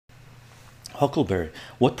Huckleberry,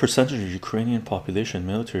 what percentage of Ukrainian population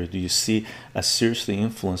military do you see as seriously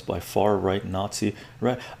influenced by far right Nazi?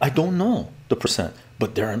 Right, I don't know the percent, but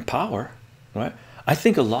they're in power, right? I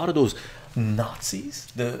think a lot of those Nazis,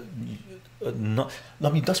 I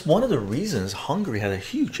mean, that's one of the reasons Hungary had a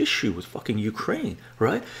huge issue with fucking Ukraine,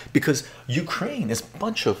 right? Because Ukraine is a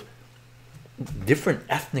bunch of different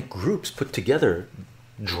ethnic groups put together,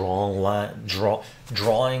 drawing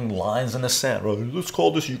lines in the sand, right? Let's call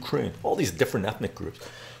this Ukraine. All these different ethnic groups.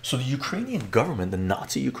 So the Ukrainian government, the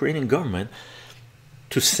Nazi Ukrainian government,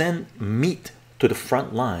 to send meat to the front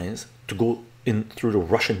lines to go in through the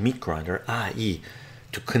Russian meat grinder, i.e.,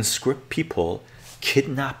 to conscript people,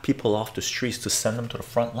 kidnap people off the streets to send them to the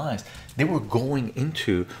front lines. They were going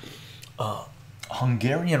into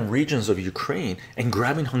Hungarian regions of Ukraine and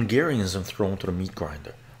grabbing Hungarians and throwing to the meat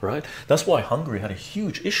grinder, right? That's why Hungary had a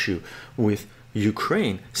huge issue with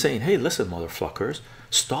Ukraine, saying, hey, listen, motherfuckers,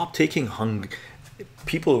 stop taking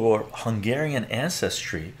people who are Hungarian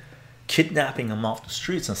ancestry, kidnapping them off the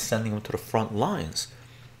streets and sending them to the front lines,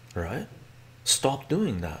 right? Stop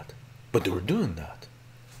doing that. But they were doing that,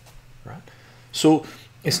 right? So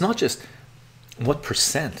it's not just what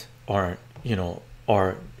percent are, you know,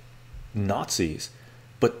 are Nazis,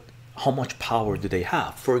 but how much power do they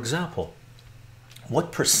have? For example,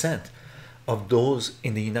 what percent of those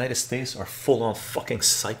in the United States are full-on fucking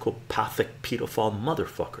psychopathic pedophile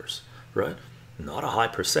motherfuckers, right? Not a high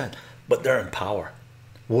percent, but they're in power.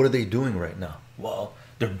 What are they doing right now? Well,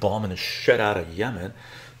 they're bombing the shit out of Yemen.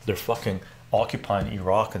 They're fucking occupying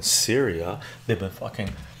Iraq and Syria. They've been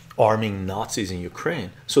fucking arming Nazis in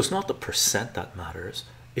Ukraine. So it's not the percent that matters,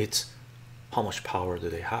 it's how much power do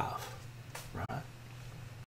they have.